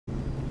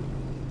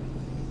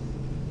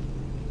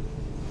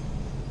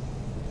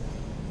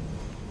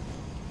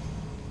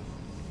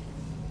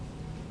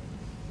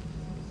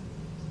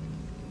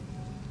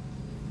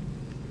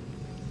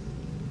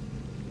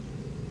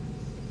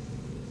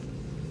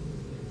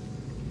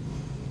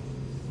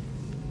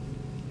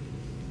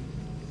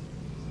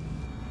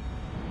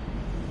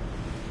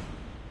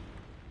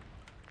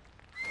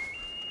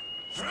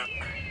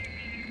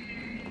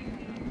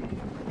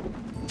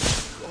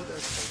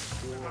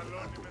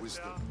and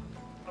wisdom.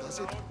 Does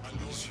it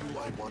please you,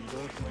 I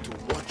wonder,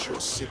 to watch your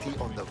city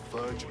on the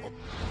verge of...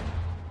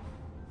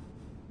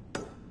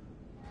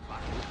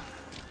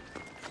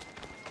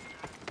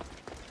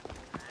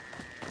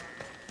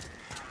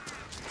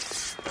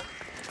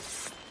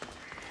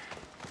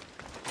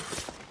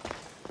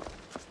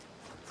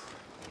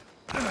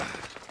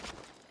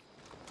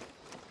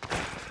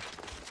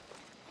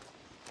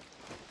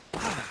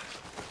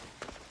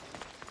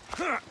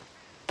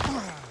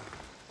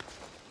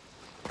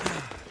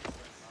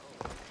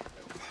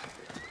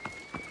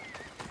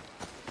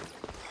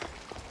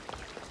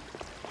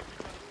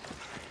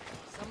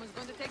 Someone's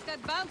going to take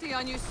that bounty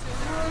on you soon.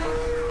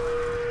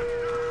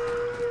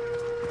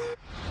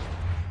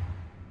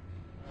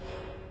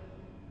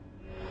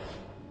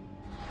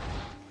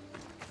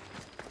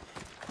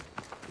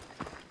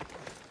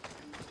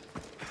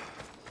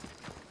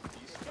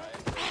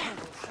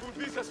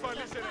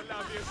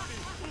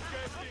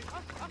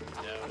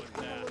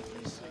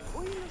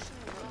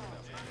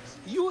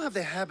 You have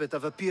the habit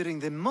of appearing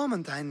the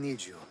moment I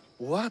need you.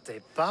 What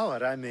a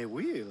power I may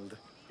wield.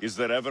 Is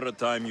there ever a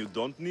time you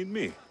don't need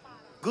me?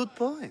 Good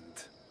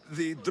point.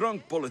 The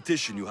drunk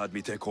politician you had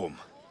me take home.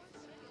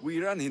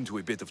 We ran into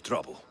a bit of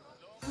trouble.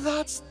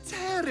 That's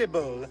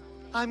terrible.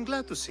 I'm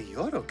glad to see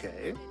you're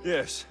okay.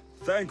 Yes,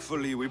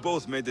 thankfully we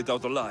both made it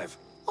out alive.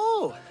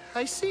 Oh,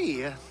 I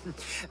see.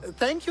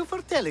 Thank you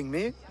for telling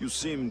me. You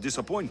seem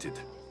disappointed.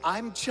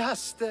 I'm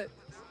just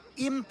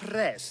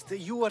impressed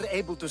you were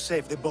able to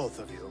save the both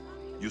of you.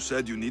 You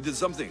said you needed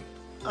something.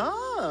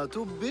 Ah,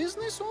 to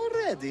business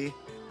already.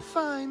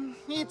 Fine.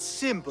 It's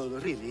simple,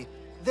 really.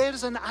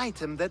 There's an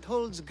item that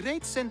holds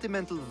great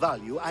sentimental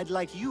value I'd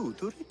like you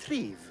to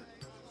retrieve.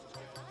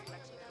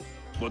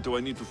 What do I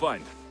need to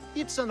find?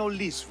 It's an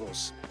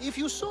Olisvos. If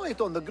you saw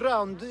it on the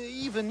ground,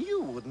 even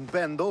you wouldn't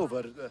bend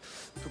over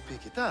to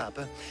pick it up.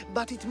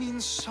 But it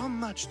means so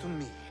much to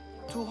me.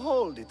 To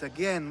hold it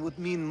again would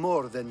mean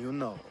more than you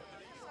know.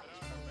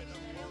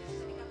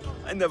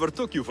 I never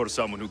took you for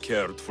someone who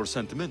cared for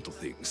sentimental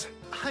things.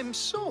 I'm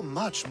so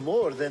much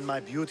more than my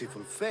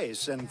beautiful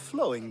face and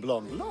flowing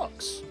blonde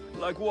locks.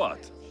 Like what?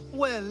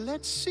 Well,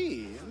 let's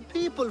see.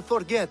 People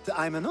forget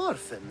I'm an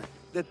orphan,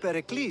 that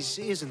Pericles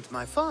isn't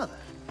my father.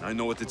 I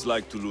know what it's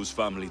like to lose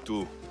family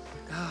too.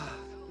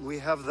 We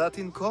have that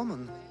in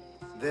common.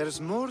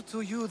 There's more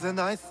to you than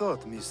I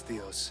thought,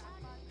 Mistios.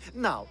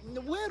 Now,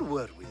 where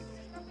were we?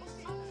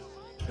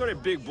 You're a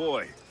big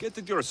boy. Get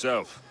it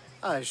yourself.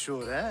 I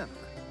sure am.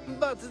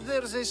 But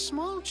there's a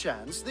small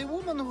chance the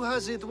woman who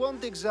has it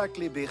won't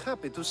exactly be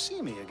happy to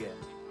see me again.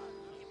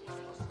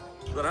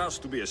 There has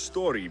to be a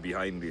story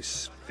behind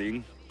this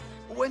thing.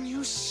 When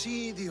you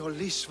see the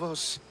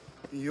Olisvos,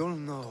 you'll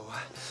know.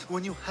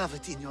 When you have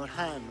it in your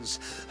hands,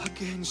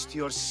 against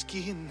your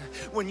skin,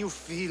 when you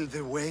feel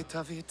the weight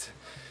of it,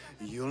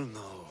 you'll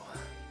know.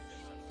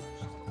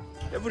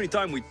 Every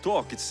time we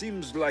talk, it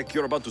seems like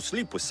you're about to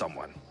sleep with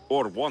someone.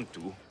 Or want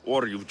to,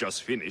 or you've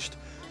just finished.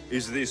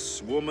 Is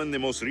this woman the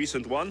most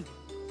recent one?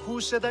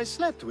 Who said I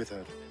slept with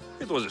her?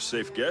 It was a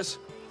safe guess.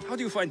 How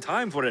do you find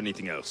time for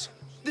anything else?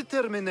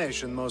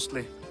 Determination,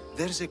 mostly.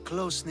 There's a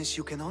closeness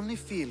you can only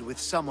feel with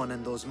someone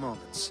in those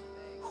moments.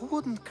 Who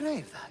wouldn't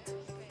crave that?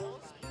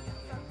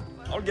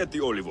 I'll get the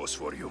olivos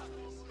for you.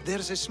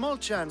 There's a small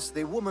chance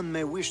the woman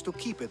may wish to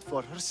keep it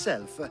for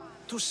herself,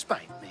 to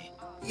spite me.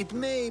 It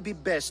may be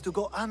best to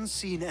go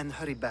unseen and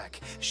hurry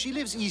back. She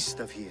lives east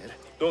of here.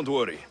 Don't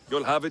worry,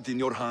 you'll have it in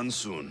your hands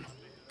soon.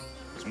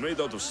 It's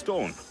made out of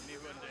stone.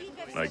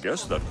 I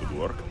guess that could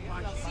work.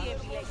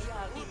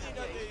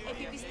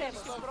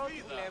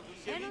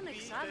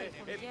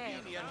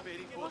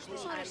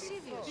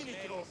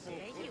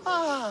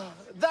 Ah,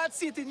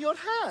 that's it in your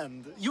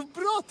hand. You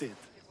brought it.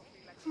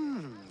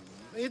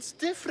 It's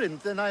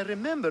different than I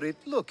remember it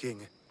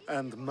looking.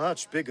 And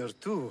much bigger,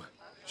 too.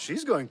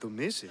 She's going to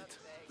miss it.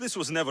 This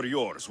was never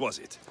yours, was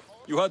it?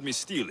 You had me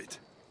steal it.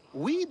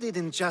 We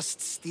didn't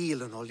just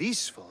steal an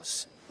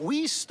Olisvos.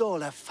 We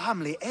stole a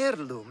family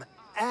heirloom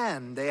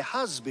and a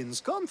husband's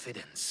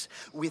confidence.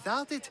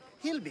 Without it,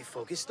 he'll be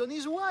focused on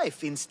his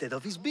wife instead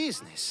of his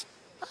business.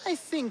 I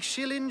think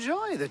she'll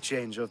enjoy the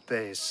change of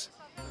pace.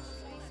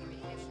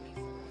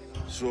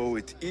 So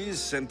it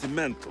is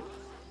sentimental,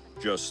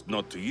 just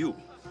not to you.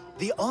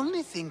 The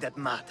only thing that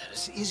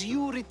matters is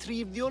you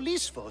retrieved the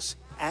Olisvos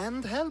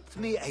and helped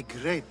me a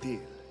great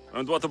deal.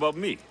 And what about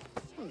me?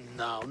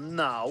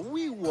 Now,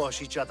 we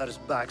wash each other's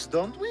backs,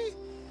 don't we?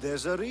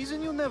 There's a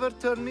reason you never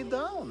turn me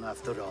down,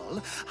 after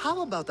all.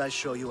 How about I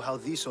show you how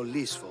these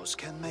Olisvos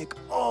can make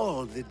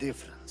all the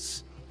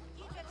difference?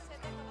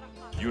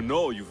 You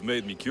know you've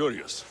made me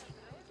curious.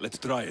 Let's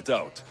try it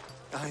out.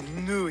 I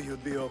knew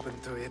you'd be open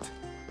to it.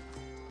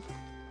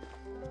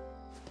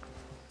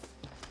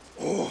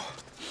 Oh,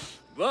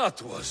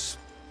 that was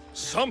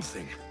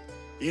something.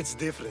 It's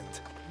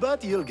different,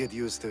 but you'll get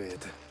used to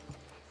it.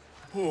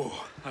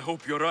 Oh, I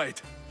hope you're right.